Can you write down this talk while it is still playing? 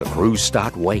crews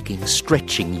start waking,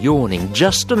 stretching, yawning.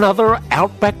 Just another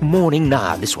outback morning.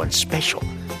 Nah, this one's special.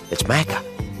 It's Macca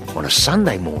on a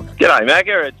Sunday morning. G'day,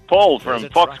 Macca. It's Paul from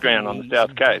Foxground on the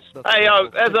South Coast. Hey,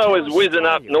 as I was whizzing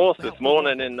up north this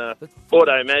morning in the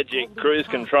Automagic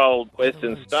cruise-controlled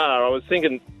Western Star, I was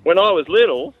thinking, when I was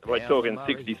little, we're talking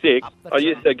 66, I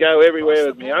used to go everywhere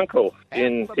with my uncle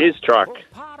in his truck.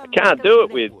 I can't do it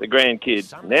with the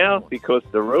grandkids now because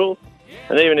the rules.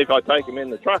 And even if I take them in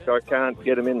the truck, I can't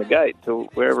get them in the gate to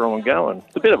wherever I'm going.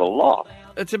 It's a bit of a loss.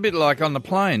 It's a bit like on the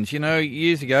planes. You know,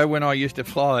 years ago when I used to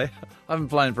fly, I haven't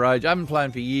flown for age. I haven't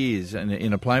flown for years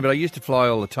in a plane, but I used to fly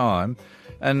all the time.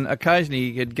 And occasionally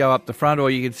you could go up the front, or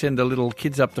you could send the little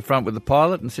kids up the front with the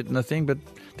pilot and sit in the thing, but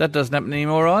that doesn't happen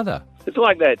anymore either. It's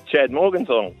like that Chad Morgan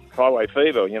song, Highway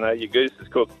Fever. You know, your goose is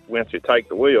cooked once you take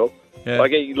the wheel. Yeah.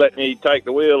 Like he let me take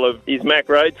the wheel of his Mack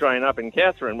Road train up in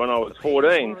Katherine when I was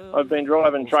 14. I've been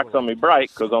driving trucks on my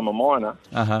brake because I'm a miner.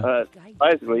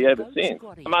 Basically ever since.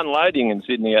 I'm unloading in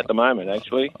Sydney at the moment,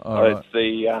 actually. Right. It's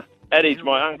the adage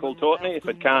my uncle taught me: if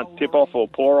it can't tip off or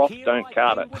pour off, don't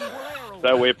cart it.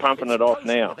 So we're pumping it off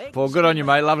now. Paul, good on you,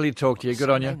 mate. Lovely to talk to you.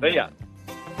 Good on you. See ya.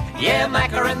 Yeah,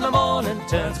 Macca in the morning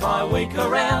turns my week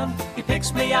around. He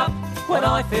picks me up when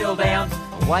I feel down.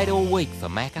 Wait all week for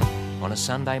Macca on a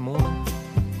Sunday morning.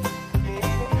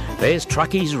 There's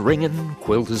truckies ringing,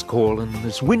 quilters calling,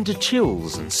 there's winter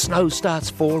chills and snow starts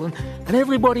falling, and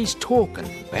everybody's talking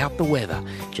about the weather.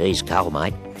 Geez, Carl,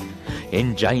 mate.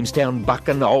 In Jamestown,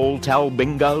 Buchan, Old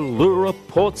Talbingo, Lura,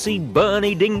 Portsea,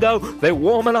 Burnie, Dingo, they're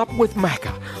warming up with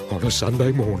Macca on a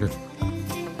Sunday morning.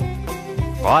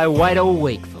 I wait all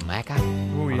week for Macca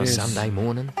on a Sunday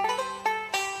morning.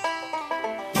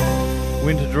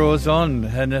 Winter draws on,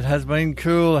 and it has been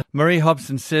cool. Marie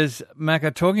Hobson says,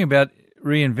 Macca, talking about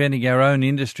reinventing our own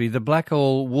industry, the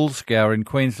Blackall wool scour in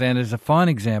Queensland is a fine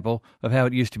example of how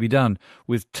it used to be done,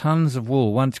 with tons of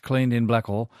wool once cleaned in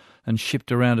Blackall and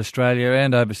shipped around Australia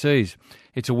and overseas.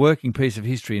 It's a working piece of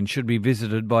history and should be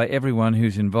visited by everyone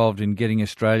who's involved in getting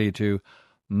Australia to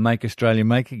make Australia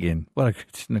make again.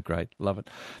 Isn't it great? Love it.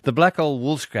 The Blackall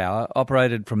wool scour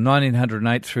operated from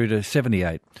 1908 through to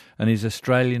 78 and is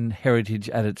Australian heritage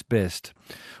at its best.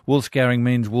 Wool scouring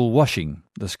means wool washing.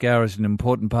 The scour is an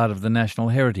important part of the national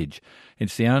heritage.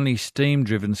 It's the only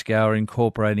steam-driven scour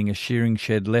incorporating a shearing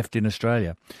shed left in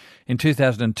Australia. In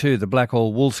 2002, the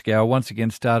Blackall wool scour once again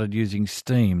started using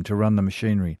steam to run the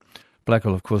machinery.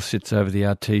 Blackall, of course, sits over the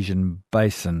Artesian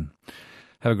Basin.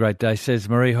 Have a great day, says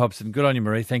Marie Hobson. Good on you,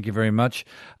 Marie. Thank you very much.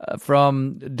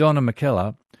 From Donna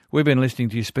McKellar, we've been listening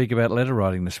to you speak about letter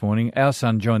writing this morning. Our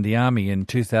son joined the Army in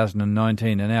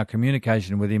 2019, and our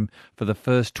communication with him for the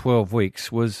first 12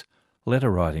 weeks was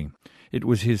letter writing. It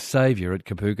was his saviour at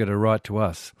Kapooka to write to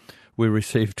us. We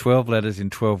received 12 letters in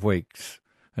 12 weeks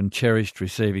and cherished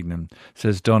receiving them,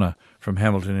 says Donna from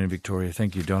Hamilton in Victoria.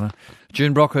 Thank you, Donna.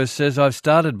 June Brockhurst says, I've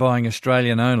started buying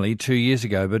Australian only 2 years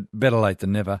ago, but better late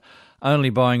than never.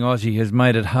 Only buying Aussie has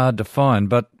made it hard to find,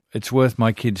 but it's worth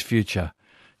my kids' future.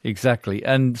 Exactly.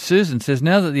 And Susan says,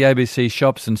 now that the ABC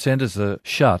shops and centres are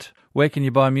shut, where can you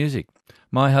buy music?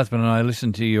 My husband and I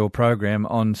listen to your program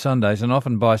on Sundays and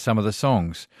often buy some of the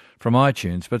songs from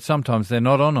iTunes, but sometimes they're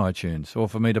not on iTunes or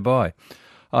for me to buy.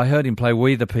 I heard him play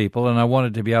We the People and I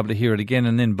wanted to be able to hear it again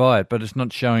and then buy it, but it's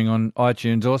not showing on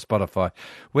iTunes or Spotify.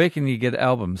 Where can you get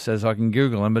albums? Says I can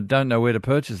Google them, but don't know where to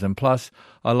purchase them. Plus,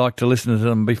 I like to listen to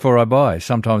them before I buy.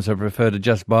 Sometimes I prefer to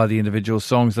just buy the individual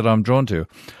songs that I'm drawn to.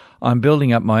 I'm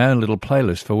building up my own little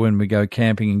playlist for when we go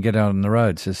camping and get out on the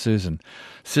road, says Susan.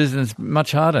 Susan, it's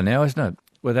much harder now, isn't it?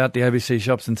 Without the ABC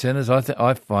shops and centres,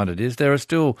 I find it is. There are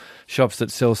still shops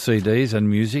that sell CDs and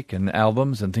music and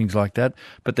albums and things like that,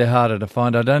 but they're harder to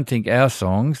find. I don't think our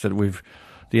songs that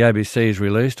the ABC has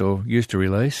released or used to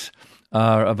release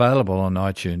are available on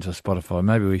iTunes or Spotify.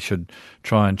 Maybe we should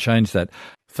try and change that.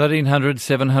 1300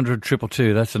 700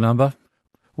 222, that's the number.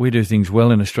 We do things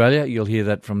well in Australia. You'll hear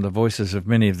that from the voices of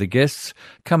many of the guests.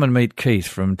 Come and meet Keith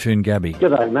from Toongabbie.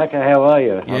 G'day, Macca. How are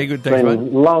you? Yeah, good, thanks, mate. I've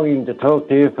been longing to talk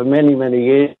to you for many, many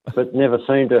years, but never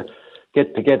seemed to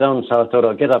get on, so I thought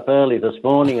I'd get up early this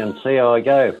morning and see how I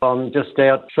go. I'm just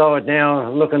outside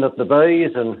now looking at the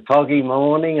bees, and foggy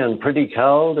morning and pretty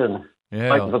cold, and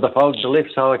waiting for the fog to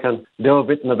lift so I can do a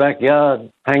bit in the backyard.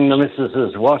 Hang the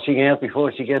missus's washing out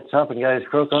before she gets up and goes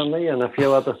crook on me, and a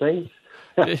few other things.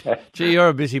 Gee, you're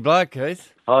a busy bloke,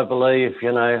 Keith. I believe,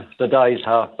 the day's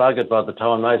half buggered by the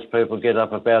time most people get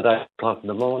up about 8 o'clock in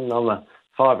the morning. I'm a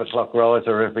 5 o'clock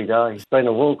riser every day. Been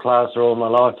a wool classer all my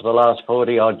life for the last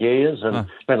 40-odd years and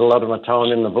spent a lot of my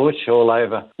time in the bush all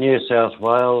over New South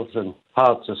Wales and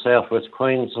parts of southwest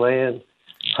Queensland.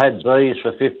 Had bees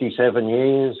for 57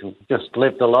 years. Just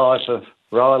lived a life of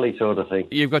Riley sort of thing.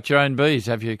 You've got your own bees,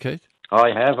 have you, Keith?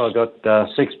 I have. I've got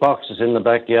 6 boxes in the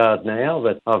backyard now,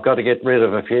 but I've got to get rid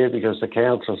of a few because the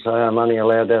council say I'm only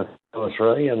allowed to have 2 or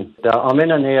 3. And I'm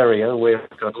in an area where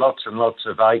we've got lots and lots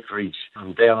of acreage.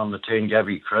 I'm down on the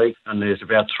Toongabbie Creek, and there's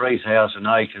about 3,000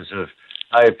 acres of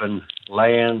open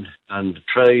land and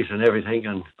trees and everything,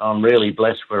 and I'm really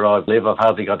blessed where I live. I've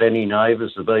hardly got any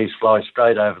neighbours. The bees fly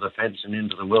straight over the fence and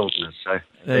into the wilderness, so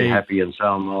they're happy and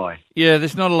so am I. Yeah,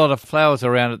 there's not a lot of flowers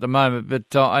around at the moment,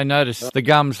 but I noticed the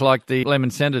gums like the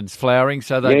lemon-scented flowering,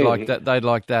 so they'd like that. They'd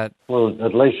like that. Well,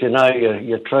 at least you know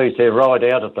your trees, they're right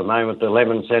out at the moment, the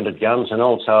lemon-scented gums, and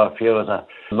also a few of the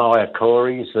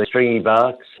myocories, the stringy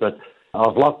barks, but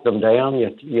I've locked them down.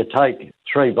 You take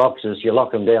 3 boxes, you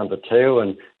lock them down to 2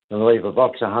 and leave a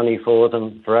box of honey for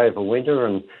them for over winter,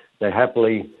 and they're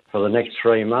happily for the next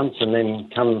 3 months. And then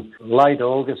come late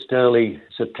August, early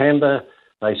September,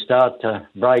 they start to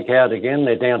break out again.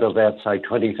 They're down to about, say,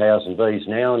 20,000 bees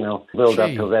now, and they'll build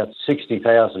up to about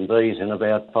 60,000 bees in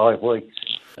about 5 weeks.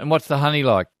 And what's the honey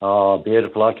like? Oh,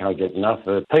 beautiful. I can't get enough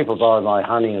of it. People buy my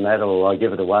honey and that, or I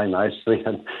give it away mostly,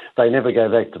 and they never go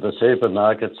back to the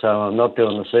supermarket, so I'm not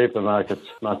doing the supermarkets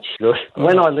much good.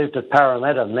 When I lived at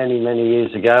Parramatta many, many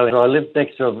years ago, I lived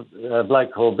next to a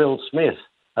bloke called Bill Smith,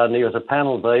 and he was a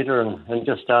panel beater and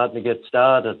just starting to get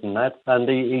started and that. And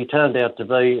he turned out to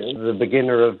be the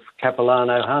beginner of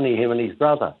Capilano honey, him and his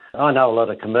brother. I know a lot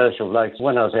of commercial blokes.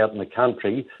 When I was out in the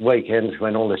country, weekends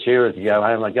when all the shearers go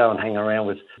home, I'd go and hang around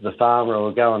with the farmer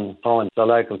or go and find the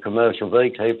local commercial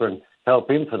beekeeper and help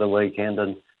him for the weekend.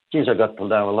 And geez, I got to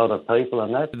know a lot of people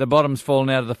and that. The bottom's fallen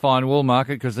out of the fine wool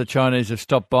market because the Chinese have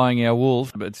stopped buying our wool.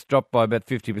 It's dropped by about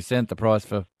 50%, the price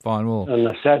for fine wool. And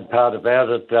the sad part about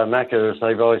it, Macca, is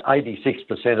they buy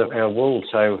 86% of our wool,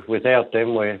 so without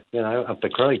them we're, up the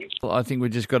creek. Well, I think we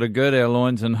just got to gird our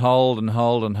loins and hold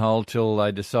till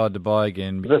they decide to buy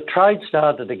again. The trade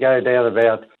started to go down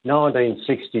about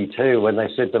 1962 when they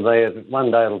said to me,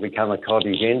 one day it'll become a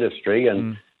cottage industry,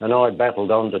 and I battled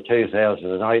on to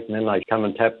 2008, and then they come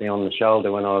and tapped me on the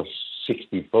shoulder when I was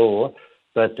 64.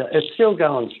 But it's still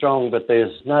going strong, but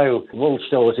there's no wool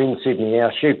stores in Sydney.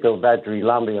 Our Shootbill Badgery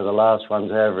Lumby are the last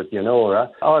ones over at Yennora.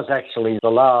 I was actually the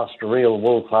last real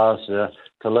wool classer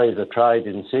to leave the trade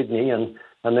in Sydney, and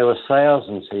there were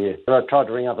thousands here. I tried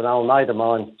to ring up an old mate of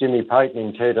mine, Jimmy Payton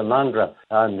in Cootamundra,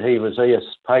 and he was E.S.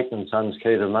 Payton & Sons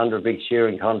Cootamundra, big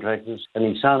shearing contractors, and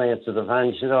his son answered the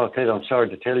phone. He said, "Oh, Keith, I'm sorry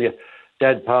to tell you,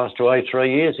 Dad passed away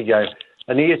 3 years ago."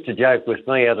 And he used to joke with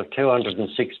me, out of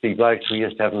 260 blokes we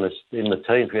used to have in the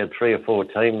teams, we had 3 or 4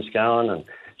 teams going and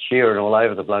shearing all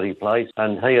over the bloody place.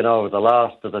 And he and I were the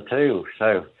last of the 2.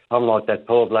 So I'm like that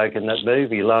poor bloke in that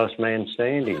movie, Last Man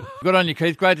Standing. Good on you,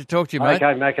 Keith. Great to talk to you, mate.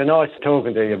 Okay, Macca. Nice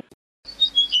talking to you.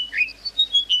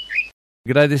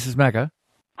 G'day, this is Macca.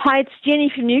 Hi, it's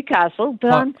Jenny from Newcastle.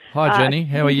 But Hi, Jenny.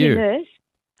 How are you? Nurse.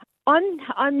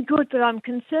 I'm good, but I'm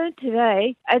concerned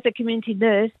today as a community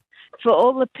nurse for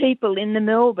all the people in the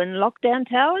Melbourne lockdown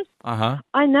towers. Uh-huh.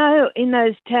 I know in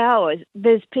those towers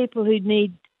there's people who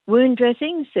need wound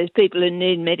dressings, there's people who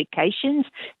need medications,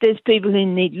 there's people who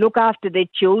need look after their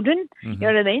children, You know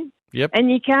what I mean? Yep.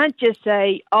 And you can't just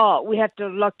say, oh, we have to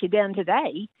lock you down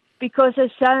today, because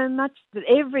there's so much that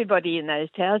everybody in those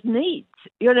towers needs.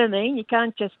 You know what I mean? You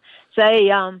can't just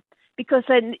say, because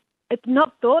it's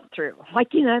not thought through.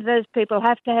 Those people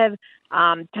have to have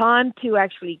time to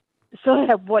actually sort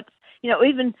out what's,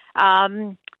 even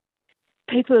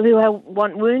people who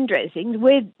want wound dressings,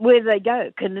 where do they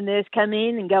go? Can the nurse come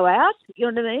in and go out?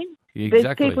 You know what I mean? Exactly.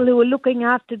 There's people who are looking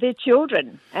after their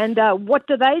children, and what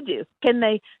do they do? Can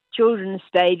their children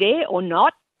stay there or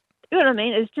not? You know what I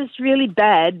mean? It's just really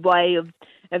bad way of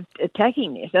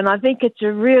attacking this, and I think it's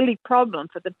a really problem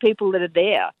for the people that are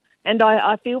there. And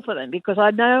I feel for them, because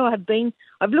I know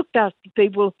I've looked after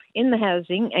people in the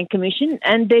Housing and Commission,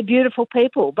 and they're beautiful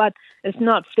people, but it's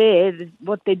not fair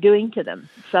what they're doing to them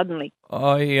suddenly.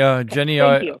 Jenny,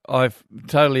 I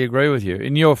totally agree with you.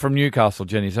 And you're from Newcastle,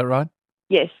 Jenny, is that right?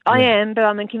 Yes, I am, but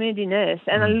I'm a community nurse,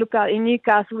 and I look out in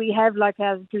Newcastle. We have like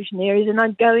Housing Commission areas, and I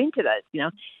go into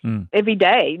those, every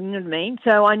day. You know what I mean?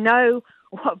 So I know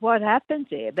what happens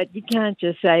there, but you can't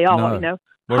just say,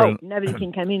 nobody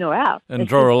can come in or out. And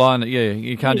draw a line. Yeah,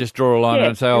 you can't just draw a line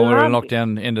and say, we're in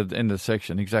lockdown, end of the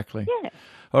section. Exactly. Yeah.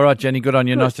 All right, Jenny, good on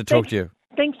you. Good. Nice to talk to you.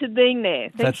 Thanks for being there.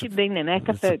 Thanks for being there,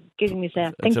 Macca, for getting this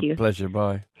out. Thank you. It's a pleasure.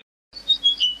 Bye.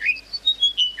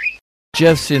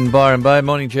 Jeff's in Byron Bay.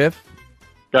 Morning, Jeff.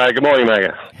 Good morning,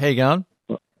 Macca. How you going?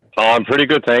 I'm pretty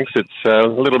good, thanks. It's a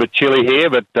little bit chilly here,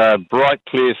 but bright,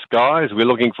 clear skies. We're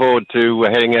looking forward to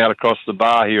heading out across the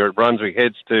bar here at Brunswick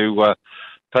Heads to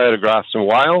photograph some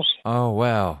whales. Oh,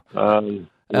 wow.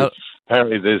 It's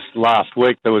apparently last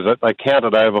week they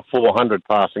counted over 400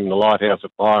 passing the lighthouse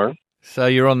at Byron. So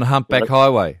you're on the Humpback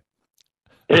Highway.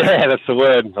 Yeah, that's the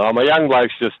word. My young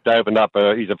bloke's just opened up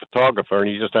he's a photographer, and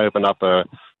he's just opened up a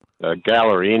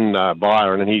gallery in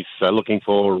Byron, and he's looking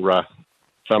for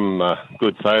some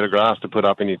good photographs to put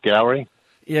up in his gallery.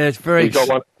 Yeah, it's very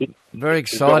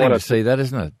exciting to see that,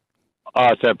 isn't it?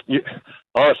 Oh,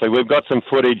 honestly, we've got some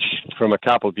footage from a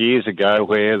couple of years ago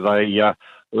where they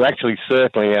were actually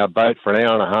circling our boat for an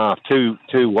hour and a half,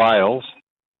 two whales,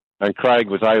 and Craig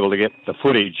was able to get the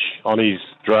footage on his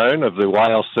drone of the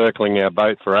whales circling our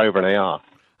boat for over an hour.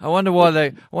 I wonder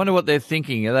what they're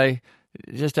thinking. Are they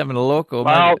just having a look, or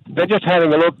they're just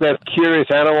having a look. They're curious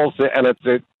animals, and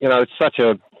it's such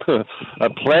a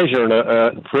pleasure and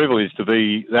a privilege to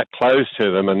be that close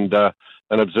to them and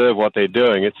observe what they're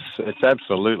doing. It's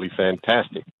absolutely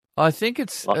fantastic. I think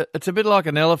it's a bit like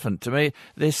an elephant to me.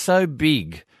 They're so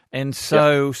big and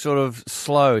so sort of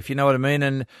slow, if you know what I mean,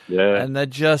 and they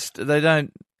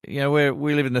don't.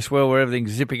 We live in this world where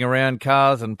everything's zipping around,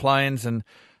 cars and planes, and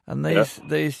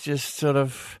these just sort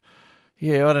of.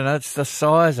 Yeah, I don't know. It's the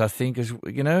size, I think,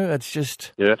 it's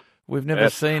just we've never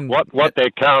seen. What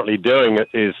they're currently doing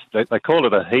is they call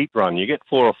it a heat run. You get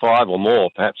 4 or 5 or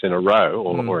more, perhaps in a row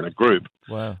or in a group.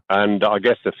 Wow. And I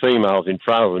guess the females in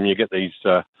front of them, you get these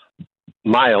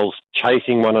males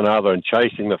chasing one another and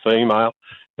chasing the female.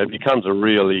 It becomes a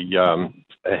really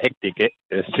hectic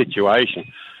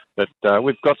situation. But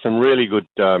we've got some really good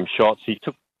shots. He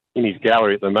took, in his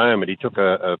gallery at the moment, he took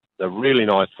a really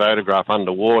nice photograph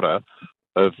underwater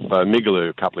of Migaloo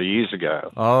a couple of years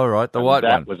ago. Oh, right, the white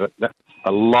one. That was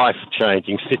a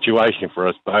life-changing situation for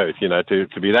us both,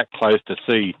 to be that close to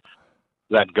see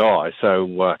that guy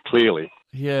so clearly.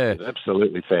 Yeah. It's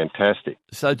absolutely fantastic.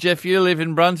 So, Jeff, you live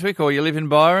in Brunswick or you live in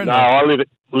Byron? No, I live at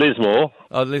Lismore.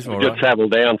 Oh, Lismore, We just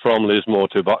travelled down from Lismore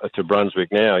to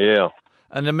Brunswick now, yeah.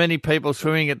 And are many people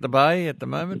swimming at the bay at the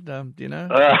moment? Do you know?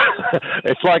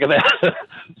 It's like about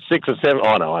 6 or 7.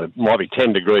 Oh, no, it might be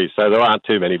 10 degrees, so there aren't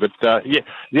too many. But, the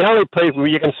only people,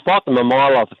 you can spot them a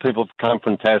mile off, the people who come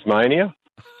from Tasmania.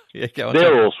 Yeah,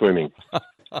 they're all swimming.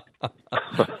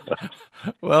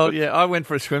 Well, yeah, I went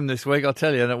for a swim this week, I'll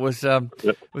tell you, and it was a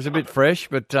bit fresh,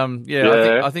 but,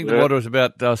 I think the water was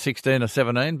about 16 or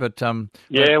 17, but... well,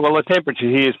 the temperature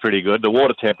here is pretty good. The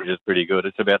water temperature is pretty good.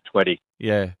 It's about 20.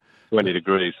 Yeah. 20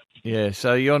 degrees. Yeah,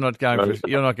 so you're not going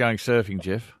surfing,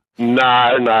 Jeff? No,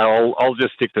 I'll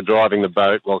just stick to driving the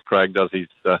boat while Craig does his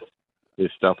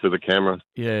stuff with the camera.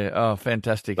 Yeah, oh,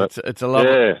 fantastic! It's a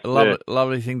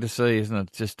lovely thing to see, isn't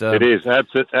it? Just it is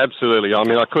absolutely. I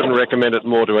mean, I couldn't recommend it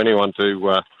more to anyone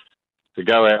to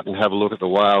go out and have a look at the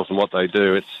whales and what they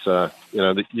do. It's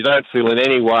you don't feel in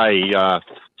any way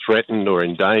threatened or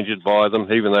endangered by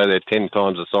them, even though they're 10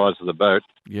 times the size of the boat.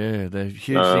 Yeah, they're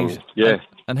huge things. Yeah.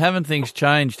 And haven't things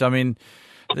changed? I mean,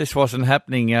 this wasn't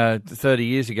happening 30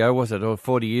 years ago, was it, or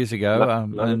 40 years ago?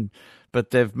 No.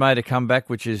 But they've made a comeback,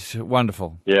 which is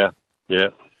wonderful. Yeah.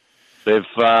 They've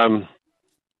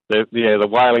the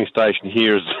whaling station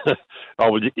here is.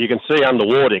 You can see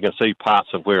underwater. You can see parts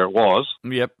of where it was.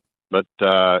 Yep. But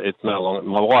it's no longer.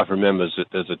 My wife remembers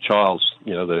it as a child's.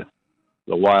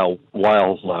 The whale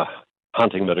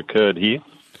hunting that occurred here.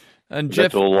 And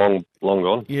Jeff, that's all long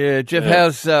gone. Yeah, Jeff,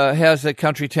 how's a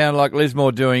country town like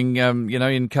Lismore doing? In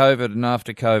COVID and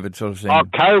after COVID sort of thing.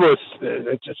 COVID,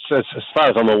 as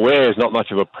far as I'm aware, is not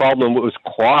much of a problem. It was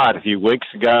quiet a few weeks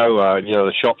ago.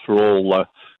 The shops were all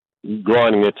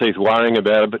grinding their teeth, worrying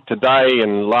about it. But today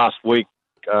and last week,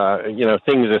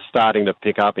 things are starting to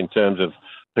pick up in terms of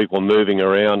people moving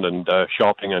around and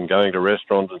shopping and going to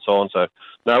restaurants and so on. So,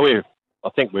 no, I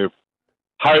think we've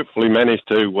hopefully managed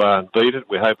to beat it.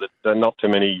 We hope that not too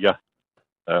many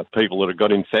people that have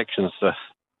got infections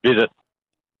visit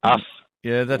us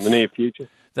in the near future.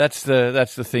 That's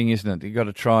the thing, isn't it? You've got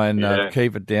to try and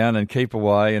keep it down and keep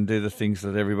away and do the things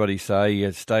that everybody say.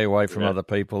 Stay away from other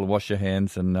people, wash your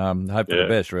hands, and hope for the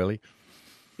best, really.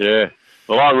 Yeah.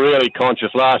 Well, I'm really conscious.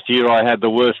 Last year I had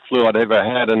the worst flu I'd ever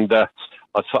had, and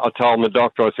I told the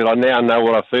doctor, I said, I now know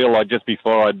what I feel like just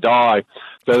before I die.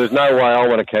 So there's no way I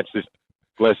want to catch this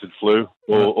blessed flu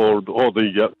or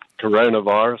the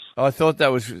coronavirus. I thought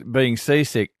that was being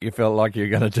seasick. You felt like you were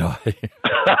going to die.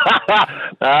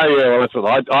 Well, listen,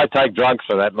 I take drugs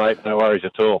for that, mate. No worries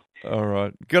at all. All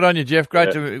right. Good on you, Jeff.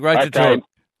 Great to talk.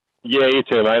 Yeah, you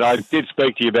too, mate. I did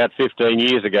speak to you about 15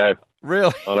 years ago.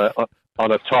 Really?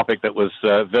 On a topic that was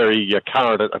very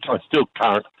current, still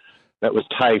current. That was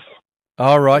TAFE.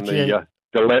 Oh, right,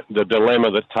 the dilemma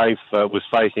that TAFE was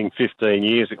facing 15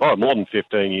 years ago, more than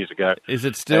 15 years ago. Is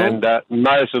it still? And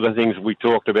most of the things we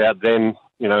talked about then,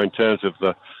 in terms of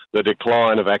the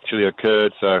decline have actually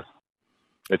occurred. So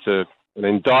it's an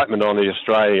indictment on the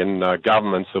Australian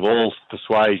governments of all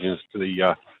persuasions to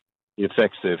the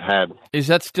effects they've had. Is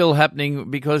that still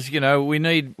happening? Because we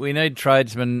need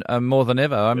tradesmen more than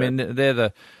ever. I mean,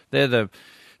 they're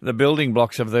the building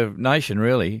blocks of the nation,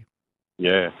 really.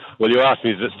 Yeah. Well, you asked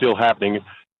me, is it still happening?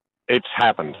 It's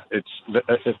happened.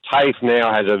 TAFE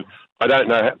now has I don't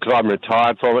know because I'm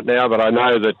retired from it now, but I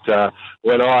know that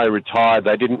when I retired,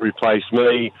 they didn't replace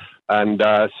me, and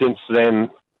since then,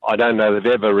 I don't know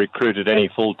they've ever recruited any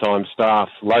full-time staff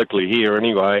locally here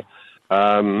anyway.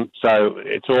 So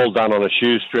it's all done on a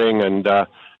shoestring, and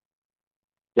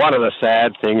one of the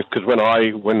sad things, because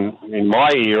when in my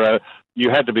era,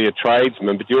 you had to be a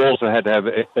tradesman, but you also had to have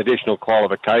additional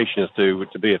qualifications to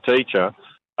be a teacher.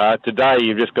 Today,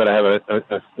 you've just got to have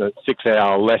a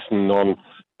 6-hour lesson on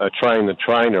train the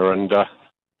trainer, and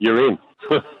you're in.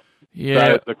 Yeah.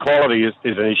 So the quality is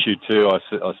an issue too, I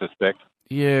suspect.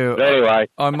 Yeah. But anyway,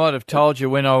 I might have told you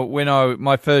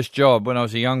my first job when I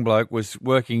was a young bloke was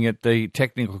working at the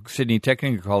Sydney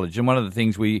Technical College, and one of the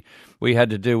things we had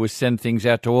to do was send things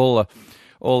out to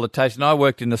all the tastes. And I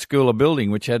worked in the School of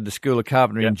Building, which had the School of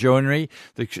Carpentry and Joinery,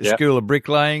 the School of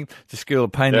Bricklaying, the School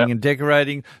of Painting and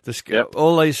Decorating,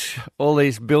 all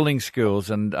these building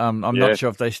schools. And I'm not sure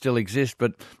if they still exist,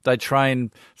 but they train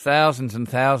thousands and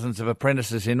thousands of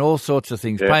apprentices in all sorts of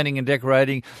things: painting and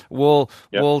decorating, wall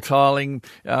tiling,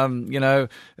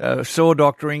 saw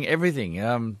doctoring, everything.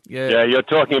 You're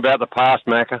talking about the past,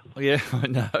 Macca. Yeah, I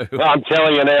know. Well, I'm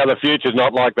telling you now, the future's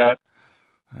not like that.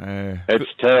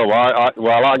 It's terrible.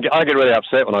 I get really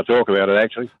upset when I talk about it.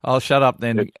 Actually, I'll shut up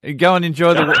then. Go and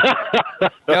enjoy the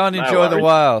the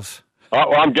whales.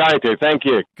 Well, I'm going to. Thank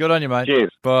you. Good on you, mate.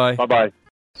 Cheers. Bye. Bye.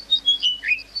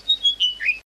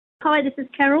 Hi, this is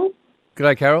Carol.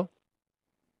 G'day, Carol.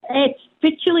 It's a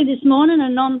bit chilly this morning,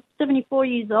 and I'm 74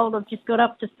 years old. I've just got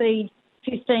up to feed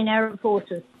 15 Arab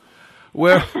horses.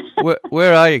 Where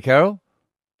are you, Carol?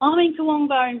 I'm in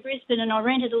Kawongbar in Brisbane, and I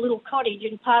rented a little cottage,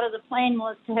 and part of the plan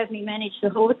was to have me manage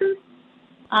the horses.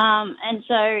 And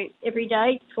so every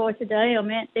day, twice a day,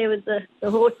 I'm out there with the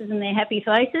horses and their happy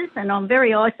faces, and I'm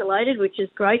very isolated, which is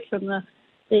great from the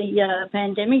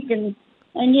pandemic. And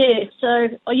so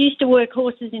I used to work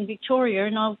horses in Victoria,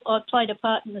 and I played a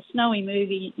part in the Snowy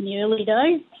movie in the early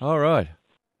days. All right.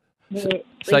 Yeah.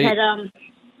 We had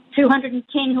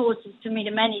 210 horses for me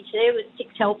to manage there with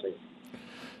 6 helpers.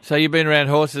 So you've been around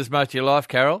horses most of your life,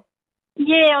 Carol?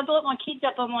 Yeah, I brought my kids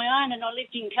up on my own, and I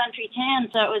lived in country town,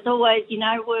 so it was always,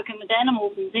 working with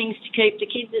animals and things to keep the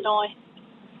kids and I.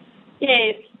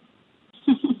 Yeah.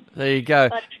 There you go.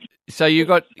 So you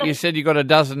said you got a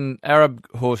dozen Arab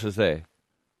horses there?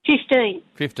 15.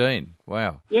 15,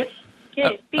 wow. Yep. Yeah,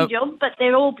 big job, but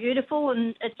they're all beautiful,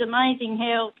 and it's amazing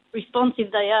how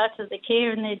responsive they are to the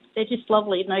care, and they're just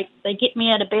lovely. And they get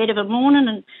me out of bed of a morning,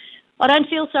 and I don't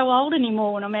feel so old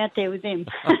anymore when I'm out there with them.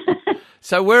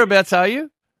 So whereabouts are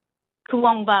you?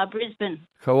 Kawongbar, Brisbane.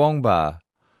 Kawongbar.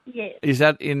 Yeah. Is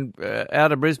that in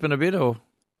out of Brisbane a bit, or?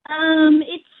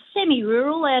 It's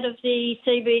semi-rural, out of the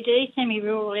CBD,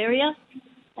 semi-rural area,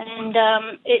 and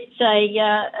it's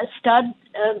a stud,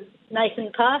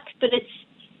 Nathan Park, but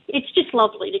it's just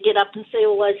lovely to get up and see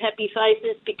all those happy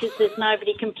faces because there's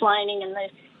nobody complaining, and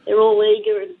they're all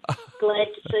eager and glad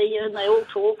to see you, and they all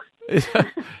talk.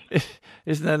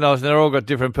 Isn't that nice? They've all got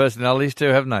different personalities too,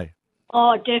 haven't they?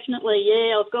 Oh, definitely,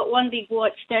 yeah. I've got one big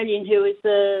white stallion who is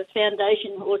the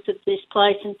foundation horse of this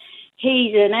place, and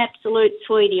he's an absolute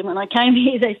sweetie. And when I came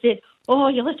here, they said, oh,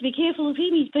 you'll have to be careful of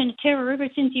him. He's been a terror ever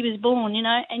since he was born,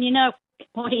 And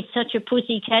he's such a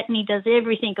pussy cat, and he does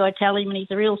everything I tell him, and he's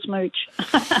a real smooch.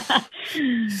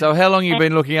 So how long have you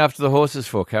been looking after the horses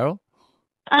for, Carol?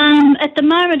 At the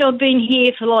moment, I've been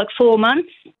here for like 4 months.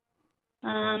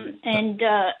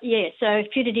 So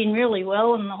fitted in really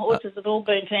well, and the horses have all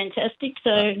been fantastic,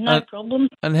 so no problem.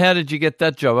 And how did you get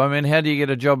that job? I mean, how do you get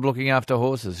a job looking after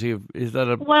horses?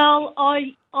 Well,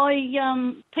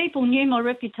 people knew my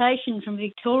reputation from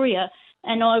Victoria,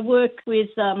 and I work with,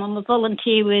 I'm a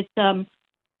volunteer with the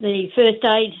First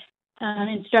Aid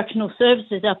Instructional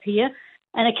Services up here,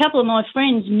 and a couple of my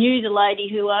friends knew the lady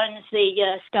who owns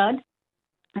the stud,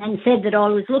 and said that I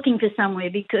was looking for somewhere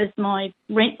because my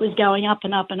rent was going up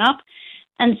and up and up.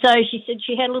 And so she said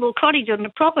she had a little cottage on the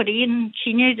property, and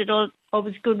she knew that I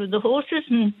was good with the horses,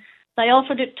 and they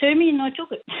offered it to me, and I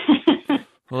took it.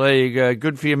 Well, there you go.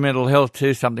 Good for your mental health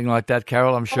too, something like that,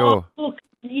 Carol, I'm sure. Oh, look,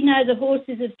 the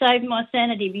horses have saved my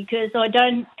sanity because I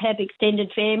don't have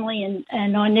extended family,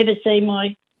 and I never see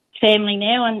my family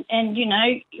now, and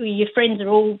your friends are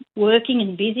all working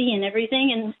and busy and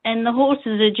everything, and the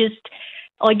horses are just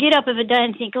I get up of a day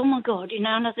and think, oh, my God,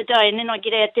 another day. And then I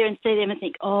get out there and see them and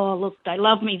think, oh, look, they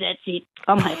love me. That's it.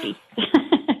 I'm happy.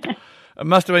 It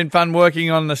must have been fun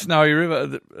working on the Snowy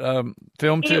River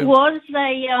film too. It was.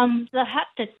 The hut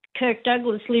that Kirk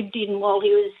Douglas lived in while he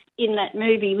was in that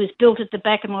movie was built at the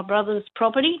back of my brother's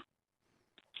property.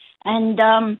 And,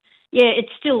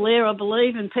 it's still there, I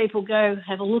believe, and people go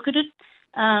have a look at it.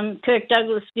 Kirk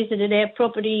Douglas visited our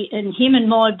property, and him and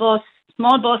my boss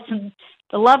and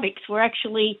the Lovics were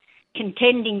actually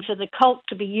contending for the Colt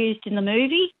to be used in the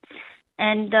movie.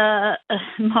 And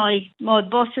my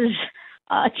boss's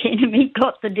arch enemy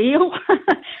got the deal,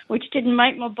 which didn't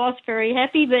make my boss very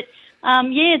happy. But,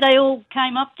 they all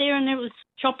came up there, and there was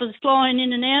choppers flying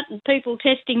in and out and people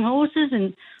testing horses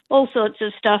and all sorts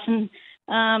of stuff. And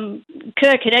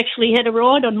Kirk had actually had a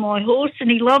ride on my horse, and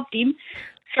he loved him.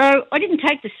 So I didn't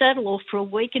take the saddle off for a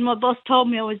week, and my boss told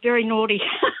me I was very naughty.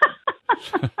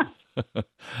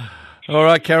 All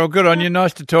right, Carol, good on you.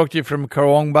 Nice to talk to you from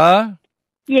Karawangbar.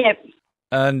 Yep.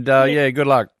 And, good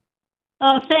luck.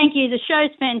 Oh, thank you. The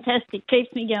show's fantastic.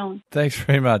 Keeps me going. Thanks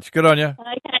very much. Good on you.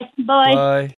 Okay, bye.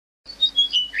 Bye.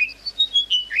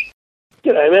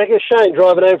 G'day, Mac. It's Shane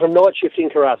driving home from night shift in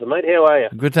Karratha, mate. How are you?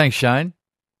 Good, thanks, Shane.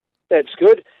 That's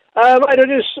good. Mate,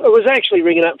 I was actually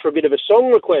ringing up for a bit of a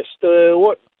song request.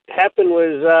 What happened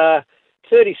was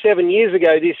 37 years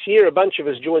ago this year, a bunch of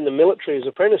us joined the military as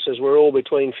apprentices. We're all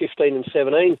between 15 and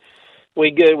 17.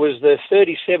 It was the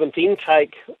 37th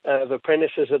intake of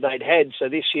apprentices that they'd had, so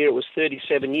this year it was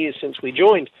 37 years since we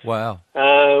joined. Wow.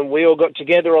 We all got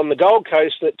together on the Gold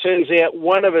Coast, and it turns out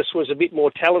one of us was a bit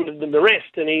more talented than the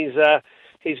rest, and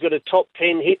he's got a top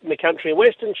 10 hit in the country and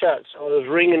western charts. I was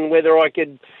ringing whether I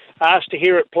could ask to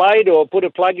hear it played or put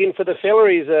a plug in for the fella.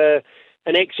 He's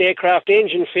an ex-aircraft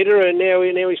engine fitter, and now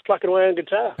he's plucking away on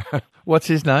guitar. What's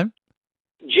his name?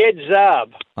 Jed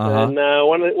Zarb, Uh-huh. and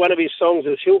one of his songs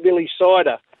is Hillbilly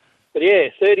Cider. But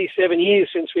 37 years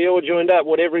since we all joined up.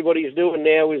 What everybody's doing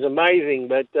now is amazing,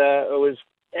 but it was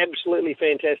absolutely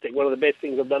fantastic. One of the best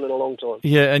things I've done in a long time.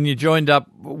 Yeah, and you joined up,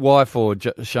 why for,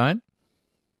 Shane?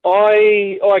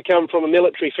 I come from a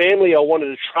military family. I wanted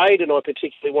a trade, and I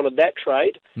particularly wanted that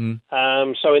trade.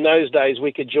 So in those days,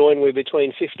 we could join. We're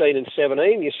between 15 and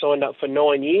 17. You signed up for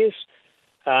 9 years.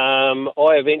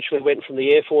 I eventually went from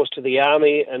the Air Force to the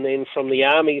Army, and then from the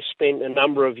Army spent a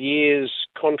number of years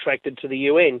contracted to the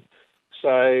UN.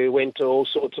 So went to all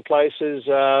sorts of places.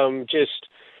 Just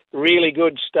really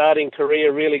good starting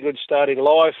career, really good starting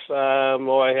life.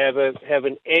 I have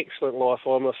an excellent life.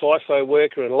 I'm a FIFO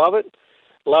worker and love it.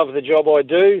 Love the job I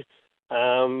do.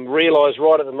 Realise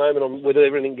right at the moment, with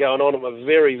everything going on, I'm a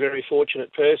very, very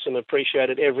fortunate person. Appreciate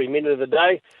it every minute of the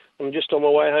day. I'm just on my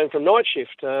way home from night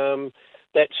shift.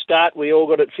 That start we all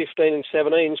got at 15 and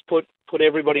 17's put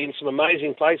everybody in some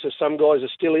amazing places. Some guys are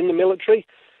still in the military,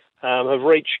 have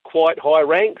reached quite high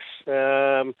ranks.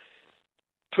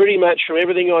 Pretty much from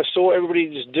everything I saw, everybody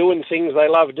just doing things they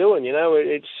love doing.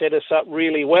 It set us up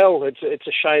really well. It's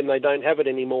a shame they don't have it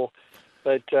anymore.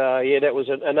 But, that was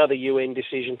another UN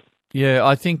decision. Yeah,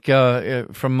 I think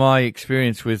from my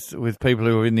experience with people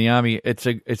who are in the Army, it's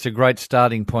a great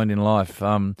starting point in life.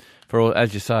 For all,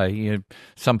 as you say,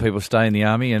 some people stay in the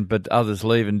Army, but others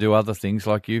leave and do other things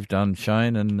like you've done,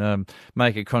 Shane, and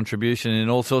make a contribution in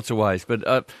all sorts of ways.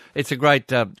 But it's a great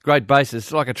basis.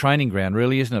 It's like a training ground,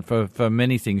 really, isn't it, for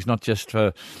many things, not just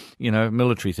for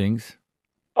military things.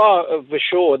 Oh, for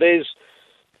sure.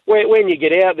 When you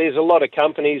get out, there's a lot of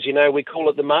companies. We call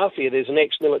it the mafia. There's an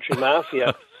ex-military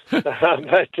mafia. But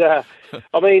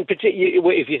I mean,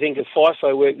 if you think of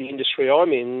FIFO work, the industry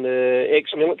I'm in, the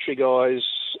ex-military guys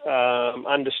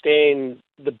understand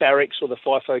the barracks or the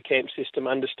FIFO camp system,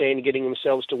 understand getting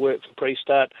themselves to work for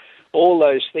pre-start, all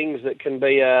those things that can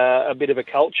be a bit of a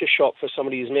culture shock for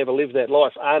somebody who's never lived that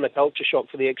life aren't a culture shock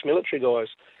for the ex-military guys.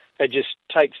 It just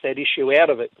takes that issue out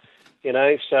of it.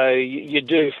 So you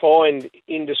do find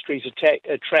industries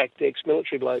attract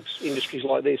ex-military blokes, industries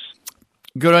like this.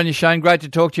 Good on you, Shane. Great to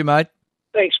talk to you, mate.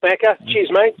 Thanks, Macca. Cheers,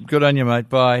 mate. Good on you, mate.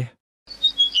 Bye.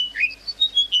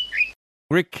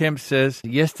 Rick Kemp says,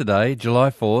 yesterday, July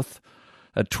 4th,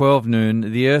 at 12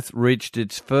 noon, the Earth reached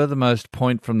its furthermost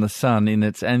point from the Sun in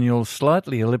its annual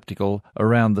slightly elliptical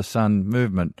around the Sun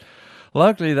movement.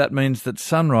 Locally, that means that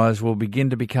sunrise will begin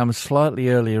to become slightly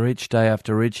earlier each day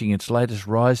after reaching its latest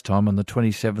rise time on the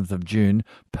 27th of June,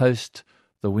 post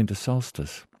the winter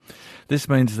solstice. This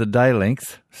means the day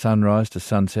length, sunrise to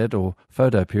sunset or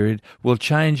photo period, will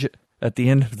change at the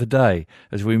end of the day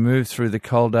as we move through the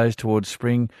cold days towards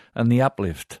spring and the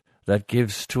uplift that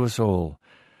gives to us all.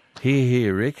 Hear,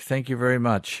 hear, Rick. Thank you very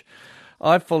much.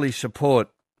 I fully support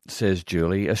says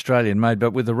Julie, Australian-made,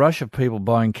 but with the rush of people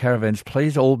buying caravans,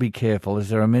 please all be careful as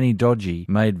there are many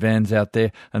dodgy-made vans out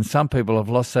there and some people have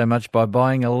lost so much by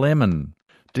buying a lemon.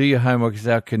 Do your homework as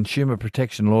our consumer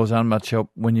protection laws aren't much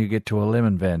help when you get to a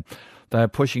lemon van. They are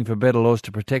pushing for better laws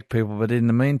to protect people, but in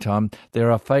the meantime,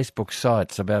 there are Facebook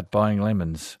sites about buying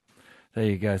lemons. There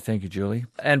you go. Thank you, Julie.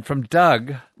 And from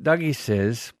Dougie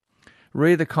says,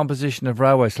 read the composition of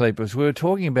railway sleepers. We were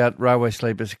talking about railway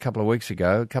sleepers a couple of months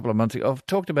ago. I've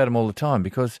talked about them all the time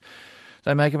because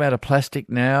they make them out of plastic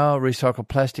now, recycled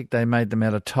plastic. They made them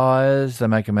out of tyres. They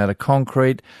make them out of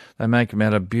concrete. They make them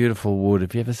out of beautiful wood.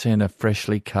 Have you ever seen a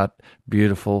freshly cut,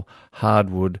 beautiful,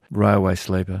 hardwood railway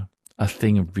sleeper? A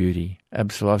thing of beauty.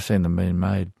 Absolutely. I've seen them being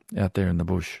made out there in the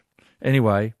bush.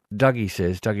 Anyway,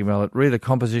 Dougie Mallet, read the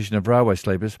composition of railway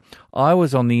sleepers. I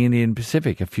was on the Indian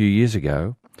Pacific a few years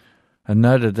ago and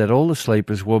noted that all the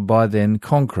sleepers were by then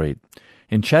concrete.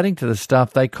 In chatting to the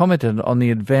staff, they commented on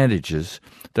the advantages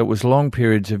that was long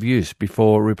periods of use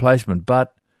before replacement,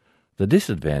 but the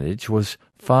disadvantage was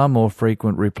far more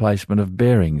frequent replacement of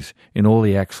bearings in all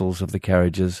the axles of the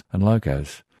carriages and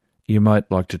locos. You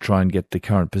might like to try and get the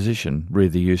current position,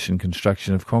 read the use and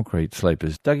construction of concrete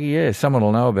sleepers. Dougie, yeah, someone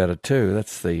will know about it too.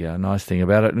 That's the nice thing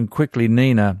about it. And quickly,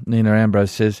 Nina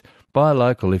Ambrose says, buy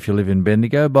local if you live in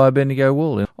Bendigo, buy Bendigo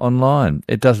wool online.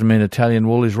 It doesn't mean Italian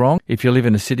wool is wrong. If you live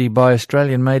in a city, buy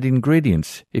Australian-made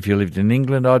ingredients. If you lived in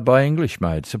England, I'd buy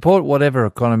English-made. Support whatever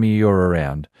economy you're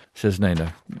around, says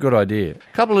Nina. Good idea.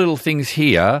 A couple of little things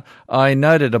here. I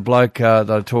noted a bloke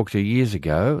that I talked to years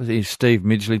ago, Steve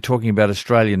Midgley, talking about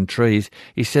Australian trees.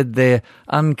 He said they're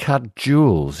uncut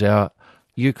jewels. Our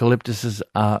eucalyptus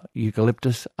are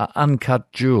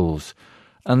uncut jewels.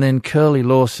 And then Curly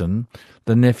Lawson,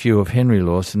 the nephew of Henry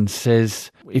Lawson,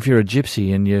 says if you're a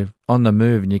gypsy and you're on the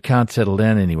move and you can't settle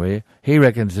down anywhere, he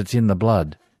reckons it's in the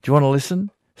blood. Do you want to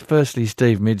listen? Firstly,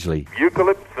 Steve Midgley.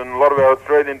 Eucalypts and a lot of our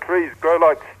Australian trees grow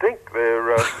like stink.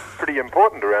 They're pretty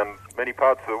important around many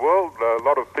parts of the world. A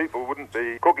lot of people wouldn't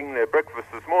be cooking their breakfast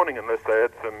this morning unless they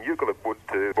had some eucalypt wood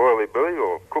to boil their billy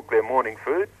or cook their morning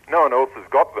food. No one else has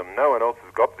got them. No one else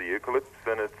has got the eucalypts,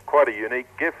 and it's quite a unique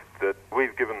gift that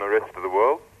we've given the rest of the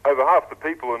world. Over half the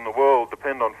people in the world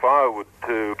depend on firewood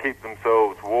to keep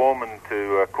themselves warm and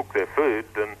to cook their food,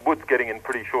 and wood's getting in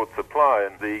pretty short supply,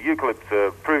 and the eucalypts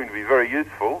are proving to be very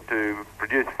useful to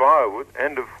produce firewood.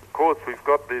 And of course we've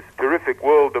got this terrific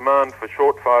world demand for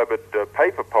short-fibred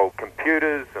paper pulp.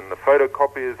 Computers and the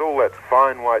photocopiers, all that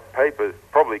fine white paper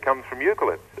probably comes from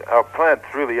eucalypts. Our plants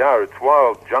really are, it's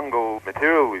wild jungle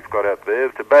material we've got out there.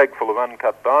 It's a bag full of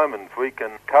uncut diamonds. We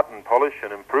can cut and polish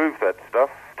and improve that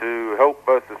stuff to help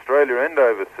both Australia and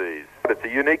overseas. It's a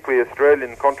uniquely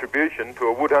Australian contribution to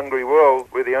a wood-hungry world.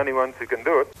 We're the only ones who can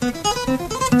do it.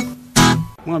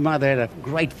 My mother had a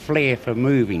great flair for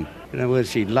moving. In other words,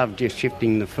 she loved just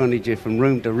shifting the furniture from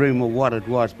room to room or what it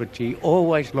was, but she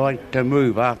always liked to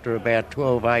move after about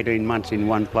 12, 18 months in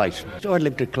one place. So I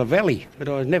lived at Clovelly, but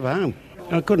I was never home.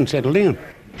 I couldn't settle down.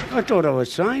 I thought I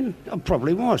was sane. I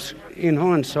probably was. In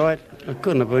hindsight, I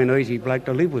couldn't have been an easy bloke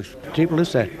to live with. Simple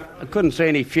as that. I couldn't see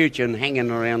any future in hanging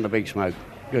around the big smoke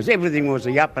because everything was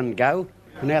the up and go.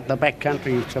 And out the back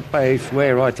country, I suppose,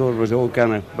 where I thought it was all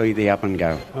going to be the up and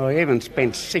go. I even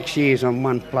spent 6 years on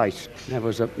one place. That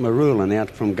was at Marulan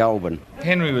out from Goulburn.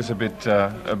 Henry was a bit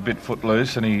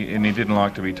footloose and he didn't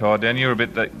like to be tied down. You were a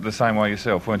bit the same way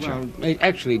yourself, weren't you? Well, it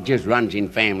actually just runs in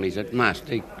families, it must.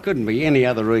 There couldn't be any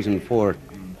other reason for it.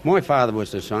 My father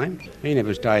was the same. He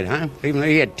never stayed home, even though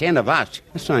he had 10 of us.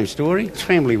 The same story. It's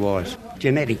family-wise.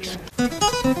 Genetics.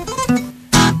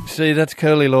 See, that's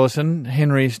Curly Lawson,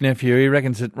 Henry's nephew. He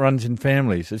reckons it runs in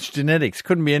families. It's genetics.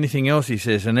 Couldn't be anything else, he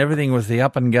says. And everything was the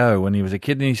up and go when he was a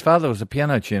kid. And his father was a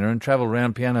piano tuner and travelled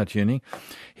around piano tuning.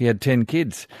 He had 10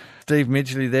 kids. Steve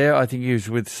Midgley there, I think he was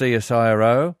with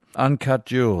CSIRO. Uncut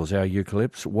jewels, our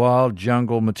eucalypts. Wild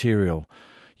jungle material.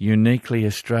 Uniquely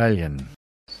Australian.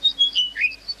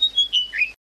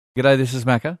 G'day, this is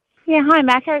Macca. Yeah, hi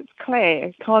Macca, it's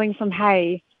Claire calling from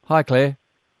Hay. Hi Claire.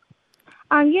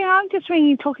 I'm just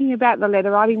ringing talking about the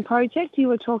letter writing project. You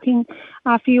were talking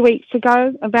a few weeks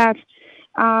ago about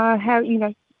how,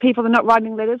 people are not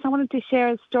writing letters. I wanted to share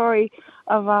a story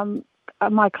of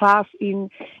my class in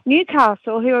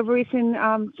Newcastle who have written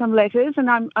some letters, and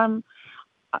I'm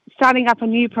starting up a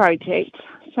new project.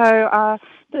 So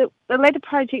the letter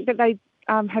project that they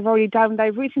have already done,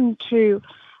 they've written to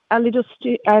a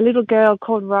little girl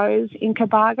called Rose in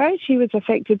Cobargo. She was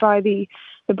affected by the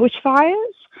bushfires,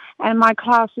 and my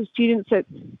class of students at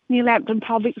New Lambton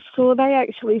Public School, they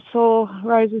actually saw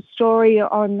Rose's story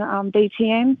on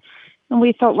BTN, and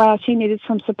we thought, wow, she needed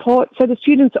some support. So the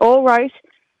students all wrote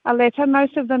a letter,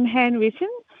 most of them handwritten,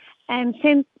 and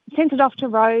sent it off to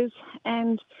Rose,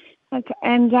 and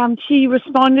she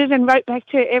responded and wrote back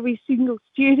to every single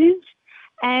student.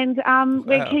 And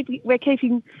we're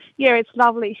keeping. Yeah, it's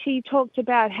lovely. She talked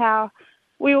about how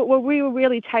we were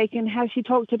really taken. How she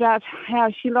talked about how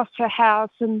she lost her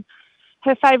house and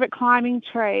her favourite climbing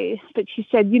tree, but she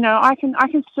said, you know, I can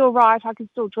still write, I can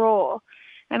still draw,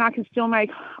 and I can still make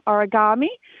origami.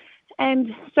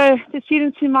 And so the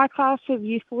students in my class of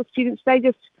Year 4 students, they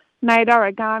just made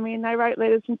origami and they wrote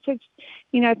letters and said,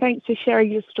 you know, thanks for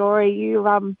sharing your story. You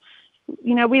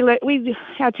know,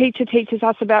 our teacher teaches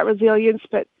us about resilience,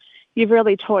 but you've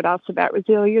really taught us about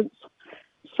resilience.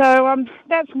 So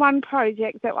that's one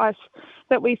project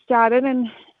that we started, and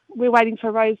we're waiting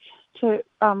for Rose to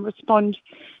respond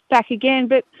back again.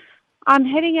 But I'm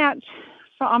heading out.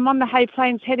 I'm on the Hay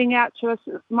Plains, heading out to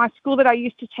my school that I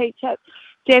used to teach at,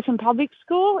 Devon Public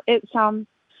School. It's a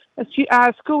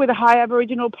school with a high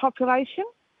Aboriginal population.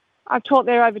 I've taught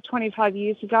there over 25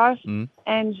 years ago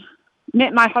and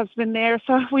met my husband there.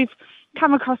 So we've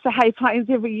come across the Hay Plains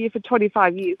every year for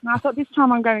 25 years. And I thought this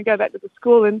time I'm going to go back to the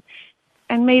school and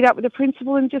meet up with the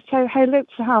principal and just say, hey,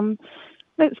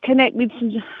 let's connect with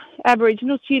some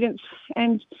Aboriginal students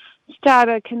and start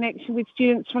a connection with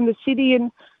students from the city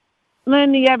and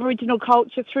learn the Aboriginal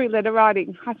culture through letter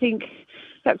writing. I think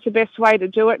that's the best way to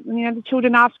do it. You know, the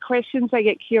children ask questions, they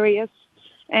get curious,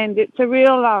 and it's a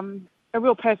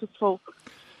real purposeful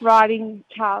writing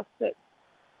task that,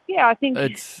 yeah, I think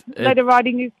letter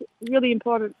writing is really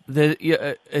important.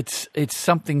 It's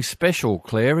something special,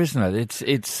 Claire, isn't it?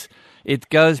 It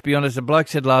goes beyond, as the bloke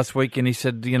said last week, and he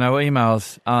said, you know,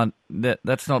 emails aren't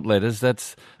that's not letters.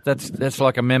 That's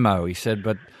like a memo, he said,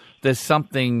 but there's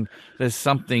something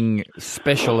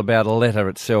special about a letter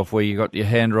itself, where you got your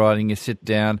handwriting, you sit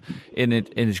down, and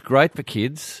it's great for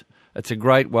kids. It's a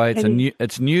great way.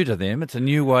 It's new to them. It's a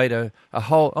new way to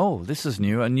this is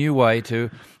new. A new way to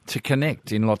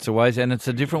connect in lots of ways, and it's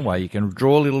a different way. You can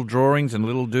draw little drawings and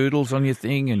little doodles on your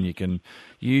thing, and you can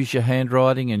use your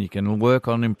handwriting, and you can work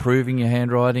on improving your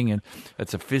handwriting. And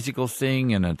it's a physical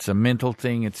thing, and it's a mental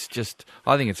thing. It's just,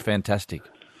 I think it's fantastic.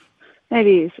 It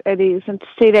is, and to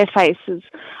see their faces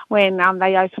when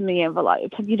they open the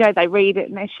envelope, and you know they read it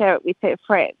and they share it with their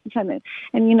friends, and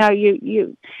you know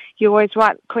you always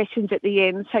write questions at the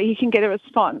end so you can get a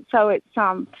response. So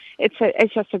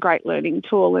it's just a great learning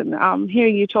tool, and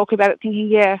hearing you talk about it, thinking,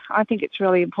 yeah, I think it's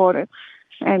really important,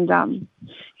 and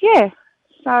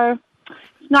so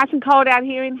it's nice and cold out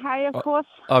here in Hay, of course.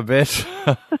 I bet.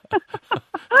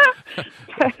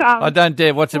 I don't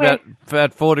dare. What's about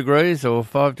 4 degrees or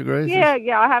 5 degrees?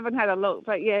 Yeah, I haven't had a look,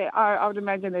 but yeah, I would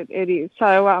imagine it is.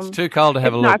 So it's too cold to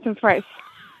have a look. Nice and fresh.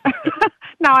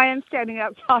 No, I am standing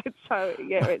outside, so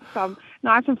yeah, it's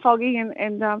nice and foggy, and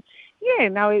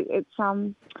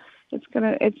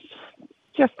it's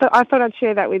just I thought I'd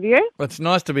share that with you. Well, it's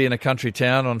nice to be in a country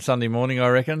town on Sunday morning, I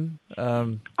reckon.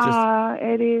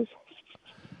 It is.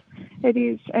 It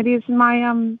is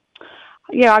my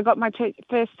I got my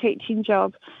first teaching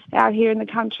job out here in the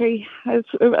country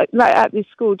at this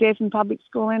school, Devon Public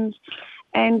School,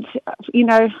 and you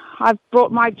know, I've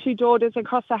brought my 2 daughters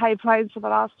across the Hay Plains for the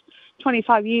last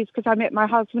 25 years because I met my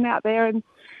husband out there,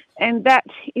 and that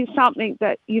is something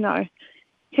that, you know,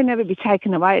 can never be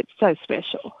taken away. It's so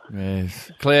special.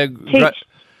 Yes, Claire.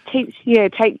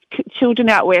 Take children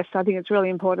out west. I think it's really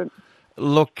important.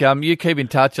 Look, you keep in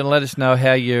touch and let us know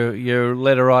how your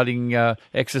letter writing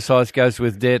exercise goes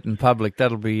with Devon Public.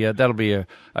 That'll be a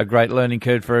great learning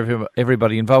curve for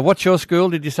everybody involved. What's your school?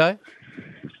 Did you say?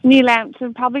 New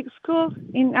Lambton Public School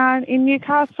in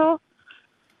Newcastle.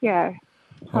 Yeah.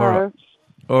 All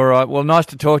right. Well, nice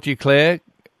to talk to you, Claire.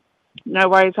 No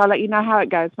worries. I'll let you know how it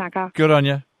goes, Macca. Good on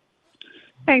you.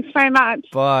 Thanks very much.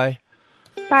 Bye.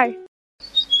 Bye.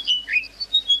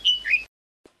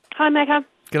 Hi, Macca.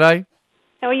 G'day.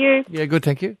 How are you? Yeah, good,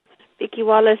 thank you. Vicky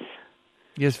Wallace.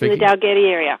 Yes, Vicky. In the Dalgety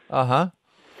area. Uh-huh.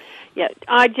 Yeah,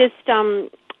 I just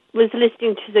was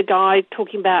listening to the guy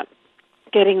talking about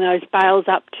getting those bales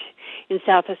up in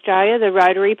South Australia, the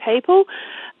Rotary people,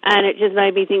 and it just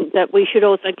made me think that we should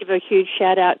also give a huge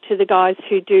shout-out to the guys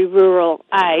who do rural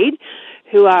aid,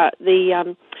 who are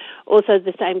also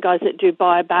the same guys that do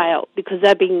buy a bale, because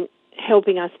they've been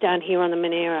helping us down here on the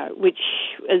Monero, which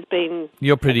has been...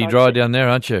 You're pretty dry down there,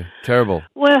 aren't you? Terrible.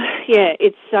 Well, yeah,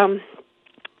 it's...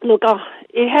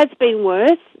 it has been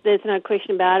worse. There's no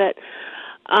question about it.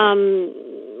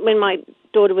 When my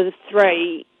daughter was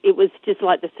 3, it was just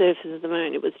like the surface of the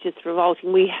moon. It was just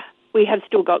revolting. We have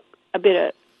still got a bit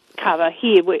of cover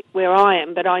here where I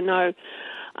am, but I know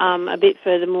a bit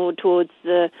further more towards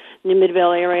the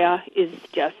Nimidville area is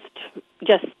just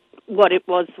what it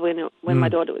was when my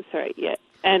daughter was 3. Yeah,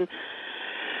 and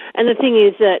the thing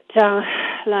is that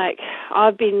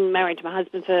I've been married to my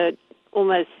husband for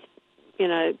almost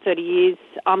 30 years.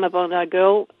 I'm a Bondi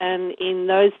girl, and in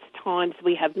those times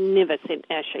we have never sent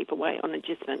our sheep away on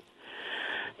agistment.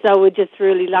 So we're just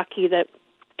really lucky that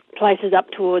places up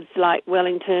towards like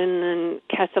Wellington and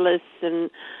Cassilis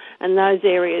and those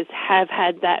areas have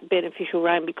had that beneficial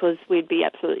rain, because we'd be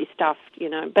absolutely stuffed,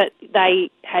 But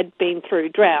they had been through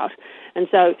drought and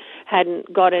so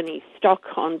hadn't got any stock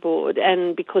on board.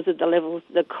 And because of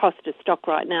the cost of stock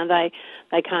right now,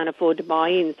 they can't afford to buy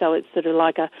in. So it's sort of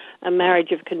like a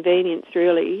marriage of convenience,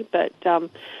 really. But,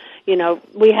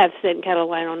 we have sent cattle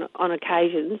away on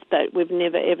occasions, but we've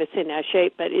never, ever sent our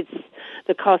sheep. But it's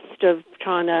the cost of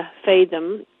trying to feed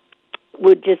them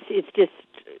it's just,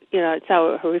 it's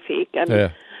so horrific.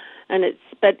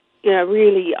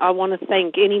 Really, I want to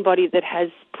thank anybody that has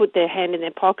put their hand in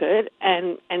their pocket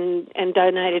and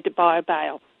donated to buy a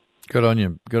bale. Good on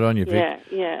you, Vic.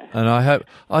 Yeah. And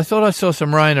I thought I saw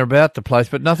some rain about the place,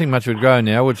 but nothing much would grow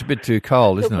now. It's a bit too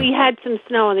cold, isn't it? We had some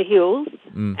snow on the hills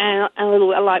and a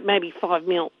little, like maybe 5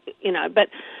 mil, But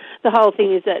the whole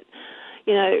thing is that,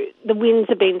 the winds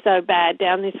have been so bad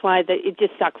down this way that it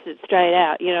just sucks it straight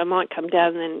out. It might come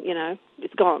down and then,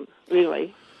 it's gone,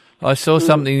 really. I saw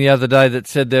something the other day that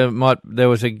said there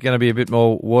was going to be a bit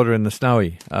more water in the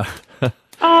Snowy.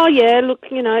 Oh yeah, look,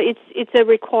 it's a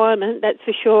requirement, that's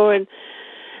for sure,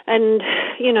 and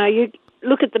you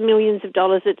look at the millions of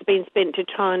dollars that's been spent to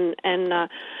try and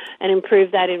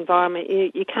improve that environment.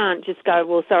 You can't just go,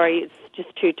 well, sorry, it's just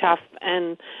too tough,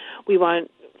 and we won't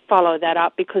follow that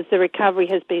up, because the recovery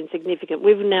has been significant.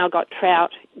 We've now got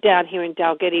trout down here in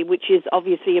Dalgety, which is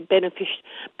obviously a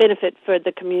benefit for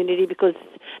the community, because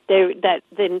that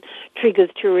then triggers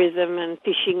tourism and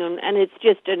fishing, and it's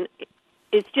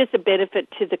just a benefit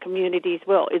to the community as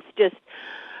well. It's just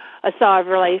a sigh of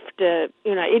relief it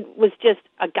was just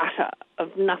a gutter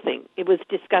of nothing. It was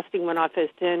disgusting when I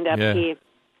first turned up here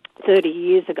 30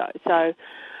 years ago. So,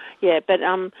 yeah, but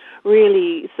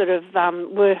really sort of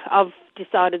I've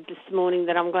decided this morning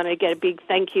that I'm going to get a big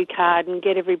thank you card and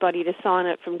get everybody to sign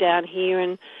it from down here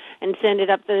and send it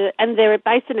up and they're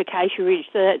based in Acacia Ridge,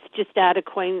 so that's just out of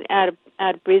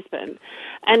Brisbane.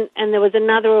 And there was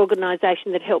another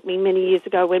organisation that helped me many years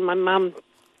ago when my mum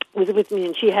was with me,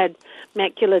 and she had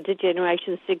macular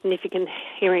degeneration, significant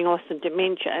hearing loss and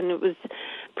dementia, and it was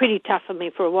pretty tough for me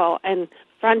for a while. And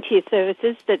Frontier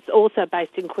Services, that's also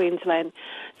based in Queensland,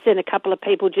 sent a couple of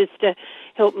people just to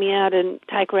help me out and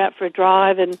take her out for a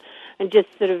drive and just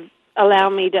sort of allow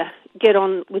me to get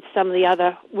on with some of the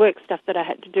other work stuff that I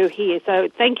had to do here. So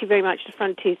thank you very much to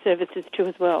Frontier Services too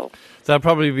as well. They'll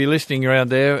probably be listening around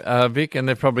there, Vic, and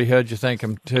they've probably heard you thank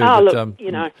them too. Oh, but,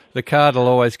 look, the card will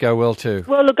always go well too.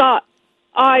 Well, look,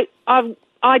 I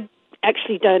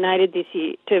actually donated this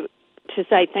year to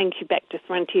say thank you back to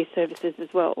Frontier Services as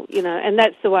well, and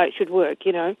that's the way it should work,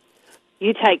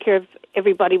 You take care of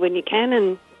everybody when you can,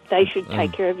 and they should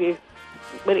take care of you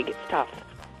when it gets tough.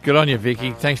 Good on you,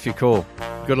 Vicky. Thanks for your call.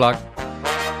 Good luck.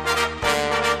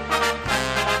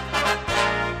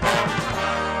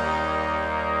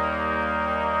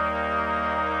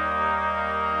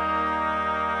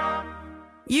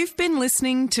 You've been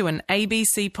listening to an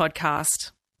ABC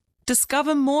podcast.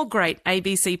 Discover more great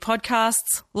ABC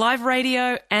podcasts, live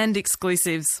radio and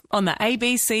exclusives on the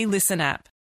ABC Listen app.